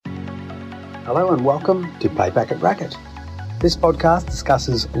Hello and welcome to Payback at Racket. This podcast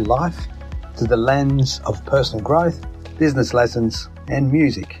discusses life through the lens of personal growth, business lessons and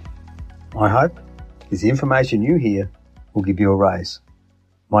music. My hope is the information you hear will give you a raise.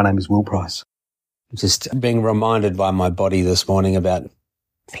 My name is Will Price. Just being reminded by my body this morning about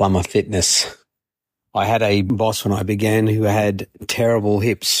Plumber Fitness. I had a boss when I began who had terrible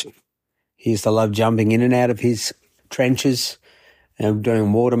hips. He used to love jumping in and out of his trenches and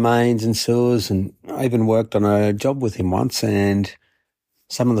doing water mains and sewers, and I even worked on a job with him once, and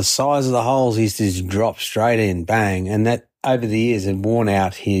some of the size of the holes used to just drop straight in, bang, and that over the years had worn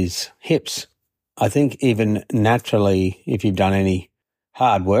out his hips. I think even naturally, if you've done any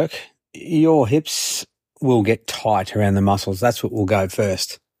hard work, your hips will get tight around the muscles. That's what will go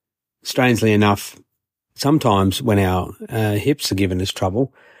first. Strangely enough, sometimes when our hips are giving us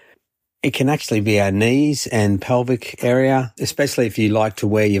trouble, it can actually be our knees and pelvic area, especially if you like to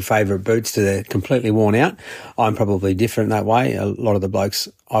wear your favourite boots till they're completely worn out. I'm probably different that way. A lot of the blokes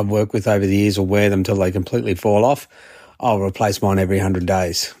I've worked with over the years will wear them till they completely fall off. I'll replace mine every 100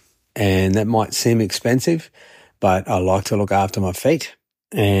 days. And that might seem expensive, but I like to look after my feet,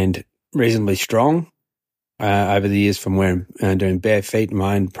 and reasonably strong over the years from wearing doing bare feet in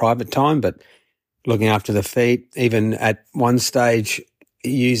my own private time, but looking after the feet, even at one stage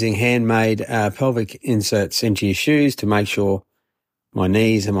using handmade pelvic inserts into your shoes to make sure my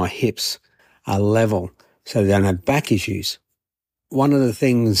knees and my hips are level so they don't have back issues. One of the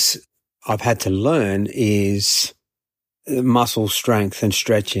things I've had to learn is muscle strength and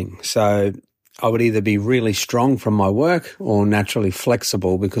stretching. So I would either be really strong from my work or naturally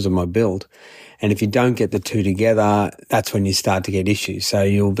flexible because of my build. And if you don't get the two together, that's when you start to get issues. So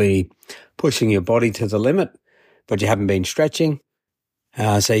you'll be pushing your body to the limit, but you haven't been stretching.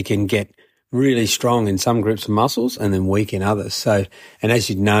 So you can get really strong in some groups of muscles and then weak in others. So, and as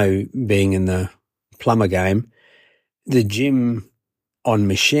you know, being in the plumber game, the gym on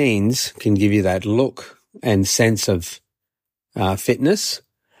machines can give you that look and sense of fitness,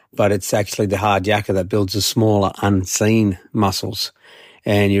 but it's actually the hard yakka that builds the smaller unseen muscles.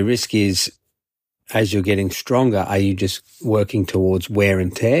 And your risk is, as you're getting stronger, are you just working towards wear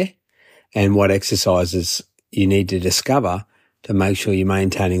and tear? And what exercises you need to discover to make sure you're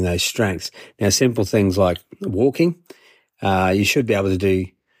maintaining those strengths. Now, simple things like walking, you should be able to do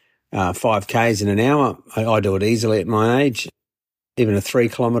 5Ks in an hour. I do it easily at my age, even a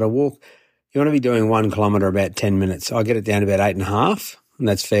 3-kilometre walk. You want to be doing 1 kilometre about 10 minutes. I get it down to about 8.5, and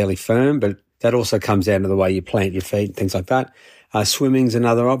that's fairly firm, but that also comes down to the way you plant your feet, things like that. Swimming's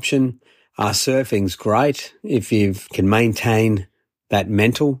another option. Surfing's great if you can maintain that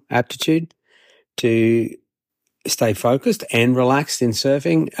mental aptitude to stay focused and relaxed in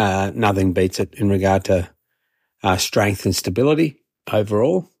surfing. Nothing beats it in regard to strength and stability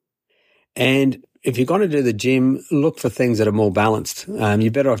overall. And if you're going to do the gym, look for things that are more balanced. You're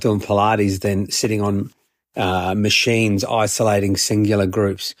better off doing Pilates than sitting on machines isolating singular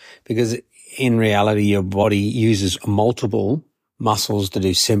groups, because in reality your body uses multiple muscles to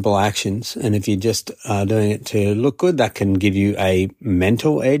do simple actions. And if you're just doing it to look good, that can give you a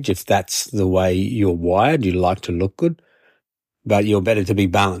mental edge if that's the way you're wired. You like to look good, but you're better to be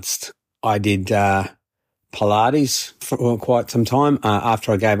balanced. I did Pilates for quite some time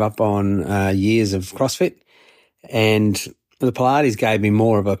after I gave up on years of CrossFit, and the Pilates gave me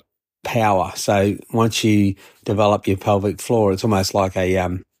more of a power. So once you develop your pelvic floor, it's almost like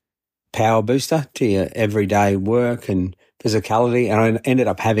a power booster to your everyday work and physicality. And I ended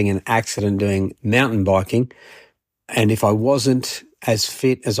up having an accident doing mountain biking. And if I wasn't as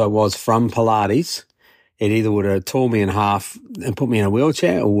fit as I was from Pilates, it either would have torn me in half and put me in a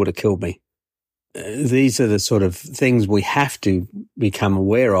wheelchair or would have killed me. These are the sort of things we have to become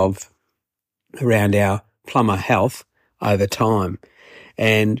aware of around our plumber health over time.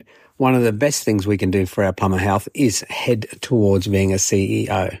 And one of the best things we can do for our plumber health is head towards being a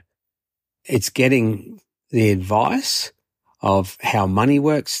CEO. It's getting the advice of how money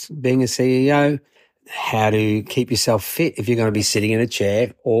works being a CEO, how to keep yourself fit if you're going to be sitting in a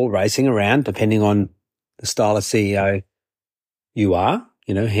chair or racing around, depending on the style of CEO you are,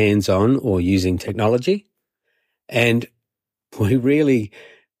 hands-on or using technology. And we really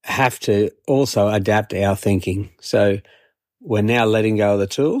have to also adapt our thinking. So we're now letting go of the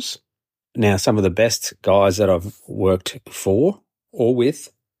tools. Now, some of the best guys that I've worked for or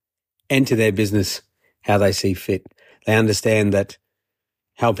with enter their business how they see fit. They understand that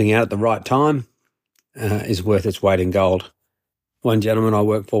helping out at the right time is worth its weight in gold. One gentleman I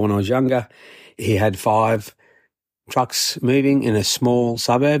worked for when I was younger, he had 5 trucks moving in a small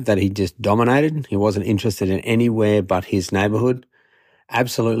suburb that he just dominated. He wasn't interested in anywhere but his neighbourhood,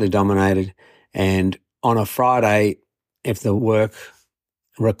 absolutely dominated. And on a Friday, if the work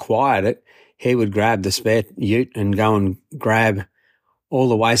required it, he would grab the spare ute and go and grab all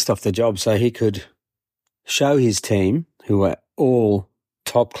the waste off the job so he could show his team, who were all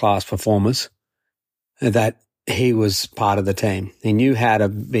top-class performers, that he was part of the team. He knew how to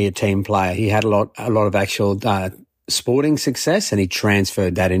be a team player. He had a lot of actual sporting success, and he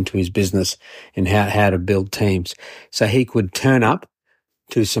transferred that into his business and how to build teams. So he could turn up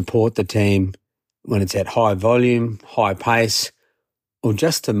to support the team when it's at high volume, high pace, or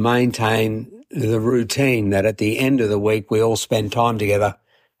just to maintain the routine that at the end of the week we all spend time together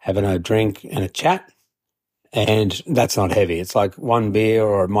having a drink and a chat. And that's not heavy. It's like one beer,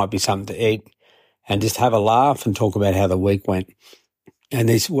 or it might be something to eat, and just have a laugh and talk about how the week went. And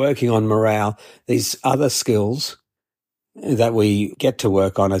this working on morale, these other skills that we get to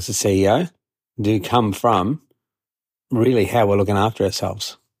work on as a CEO do come from really how we're looking after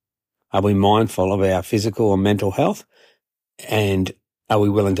ourselves. Are we mindful of our physical and mental health? And are we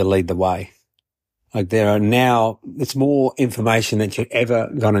willing to lead the way? Like it's more information that you're ever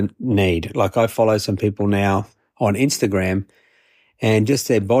going to need. Like I follow some people now on Instagram, and just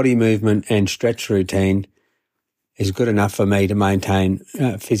their body movement and stretch routine is good enough for me to maintain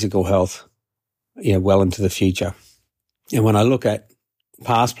physical health, well into the future. And when I look at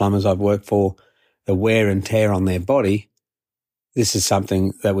past plumbers I've worked for, the wear and tear on their body, this is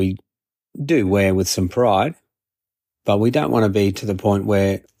something that we do wear with some pride, but we don't want to be to the point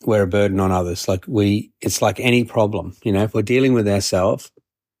where we're a burden on others. It's like any problem, if we're dealing with ourselves,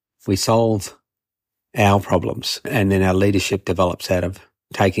 we solve our problems, and then our leadership develops out of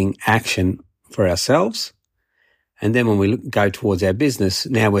taking action for ourselves. And then when we go towards our business,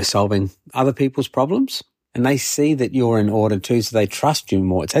 now we're solving other people's problems, and they see that you're in order too, so they trust you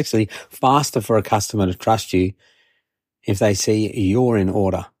more. It's actually faster for a customer to trust you if they see you're in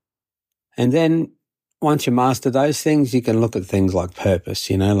order. And then once you master those things, you can look at things like purpose,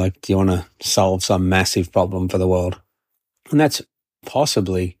 like, do you want to solve some massive problem for the world? And that's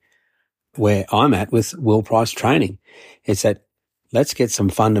possibly where I'm at with Will Price Training. It's that let's get some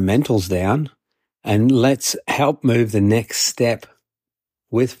fundamentals down and let's help move the next step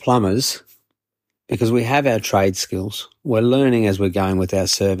with plumbers, because we have our trade skills. We're learning as we're going with our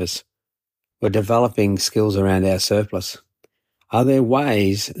service. We're developing skills around our surplus. Are there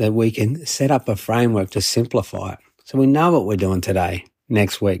ways that we can set up a framework to simplify it? So we know what we're doing today,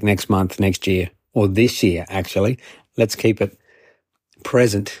 next week, next month, next year, or this year, actually. Let's keep it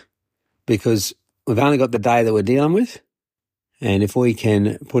present, because we've only got the day that we're dealing with. And if we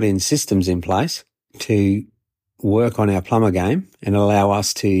can put in systems in place to work on our plumber game and allow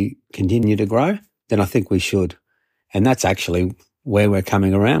us to continue to grow, then I think we should. And that's actually where we're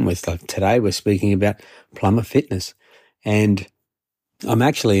coming around with. Like today, we're speaking about Plumber Fitness. And I'm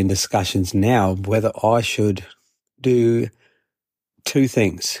actually in discussions now whether I should do two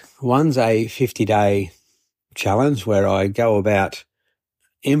things. One's a 50-day challenge where I go about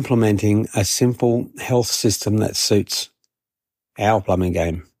implementing a simple health system that suits our plumbing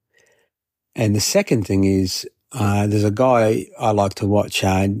game. And the second thing is there's a guy I like to watch,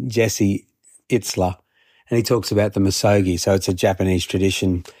 Jesse Itzler, and he talks about the misogi. So it's a Japanese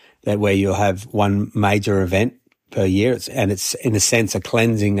tradition where you'll have one major event per year, and it's in a sense a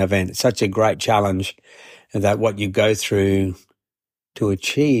cleansing event. It's such a great challenge that what you go through to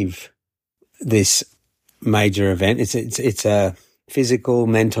achieve this major event, it's a physical,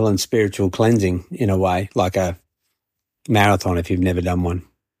 mental and spiritual cleansing in a way, like a marathon if you've never done one.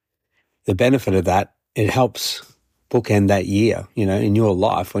 The benefit of that, it helps bookend that year, in your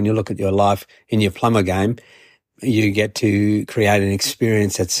life. When you look at your life in your plumber game, you get to create an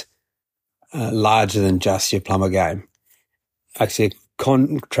experience that's larger than just your plumber game. Actually, a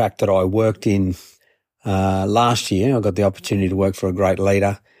contract that I worked in last year, I got the opportunity to work for a great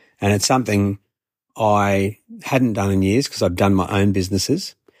leader, and it's something I hadn't done in years because I've done my own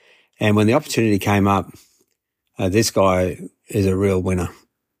businesses. And when the opportunity came up, this guy is a real winner.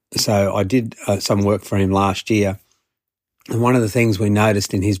 So I did some work for him last year. And one of the things we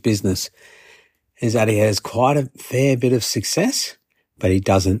noticed in his business is that he has quite a fair bit of success, but he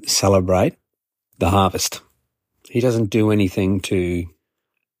doesn't celebrate the harvest. He doesn't do anything to,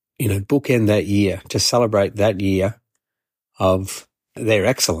 bookend that year, to celebrate that year of their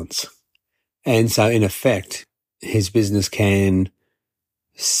excellence. And so in effect, his business can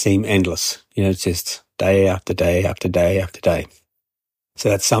seem endless. It's just day after day after day after day. So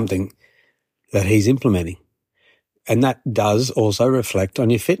that's something that he's implementing. And that does also reflect on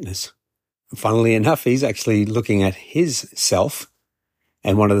your fitness. Funnily enough, he's actually looking at his self,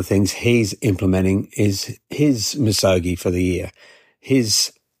 and one of the things he's implementing is his misogi for the year,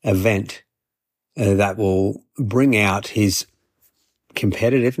 his event that will bring out his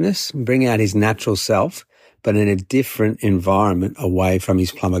competitiveness, bring out his natural self, but in a different environment away from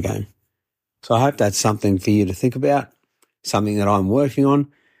his plumber game. So I hope that's something for you to think about, something that I'm working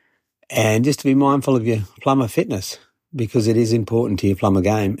on, and just to be mindful of your plumber fitness, because it is important to your plumber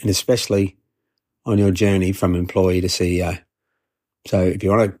game, and especially on your journey from employee to CEO. So if you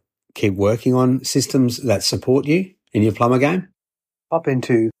want to keep working on systems that support you in your plumber game, pop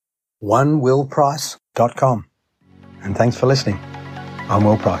into onewillprice.com. And thanks for listening. I'm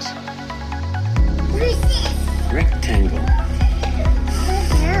Will Price. rectangle.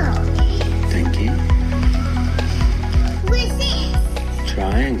 Thank you. What's this?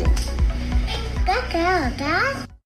 Triangle. That girl, Dad.